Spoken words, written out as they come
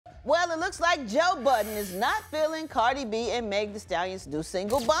Well, it looks like Joe Budden is not feeling Cardi B and Meg Thee Stallion's new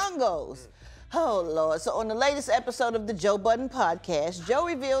single, Bongos. Oh, Lord. So on the latest episode of the Joe Budden Podcast, Joe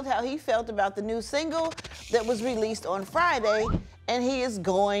revealed how he felt about the new single that was released on Friday, and he is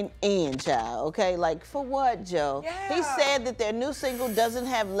going in, child, okay? Like, for what, Joe? Yeah. He said that their new single doesn't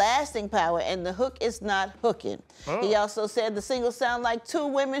have lasting power and the hook is not hooking. Oh. He also said the single sound like two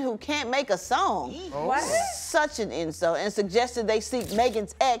women who can't make a song. Oh. What? Such an insult, and suggested they seek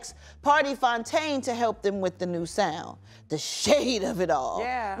Megan's ex, Party Fontaine, to help them with the new sound. The shade of it all.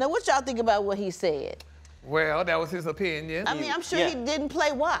 Yeah. Now, what y'all think about what he said? Well, that was his opinion. I mean, I'm sure he didn't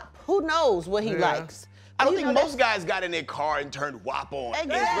play WAP. Who knows what he likes? I don't You think know, most guys got in their car and turned WAP on.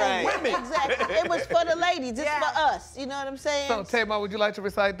 Exactly. Women. Exactly. It was for the ladies. It's for us. You know what I'm saying? So, Tamar, would you like to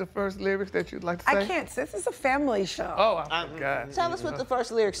recite the first lyrics that you'd like to say? I can't. This is a family show. Oh, I forgot. Tell us what the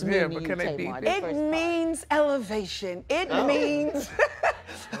first lyrics mean Yeah, to but you, can they Tamar, beat the It first part. means elevation. It means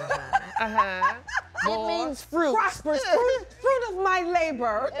It means fruit. prosperous fruit of my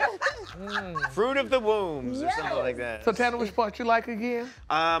labor. Fruit of the wombs or something like that. So, Tanner, which part you like again?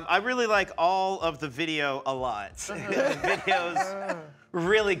 I really like all of the video a lot. The video's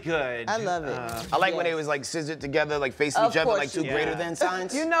really good. I love it. I like when they was like scissored together, like facing Of each other, course like two you greater do. than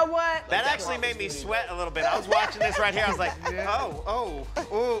signs. You know what? That actually made me sweat a little bit. I was watching this right here. I was like, oh.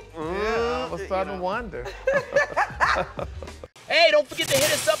 Yeah, I was starting to wonder. Hey, don't forget to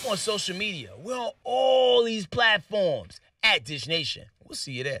hit us up on social media. We're on all these platforms at Dish Nation. We'll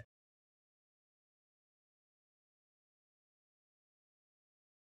see you there.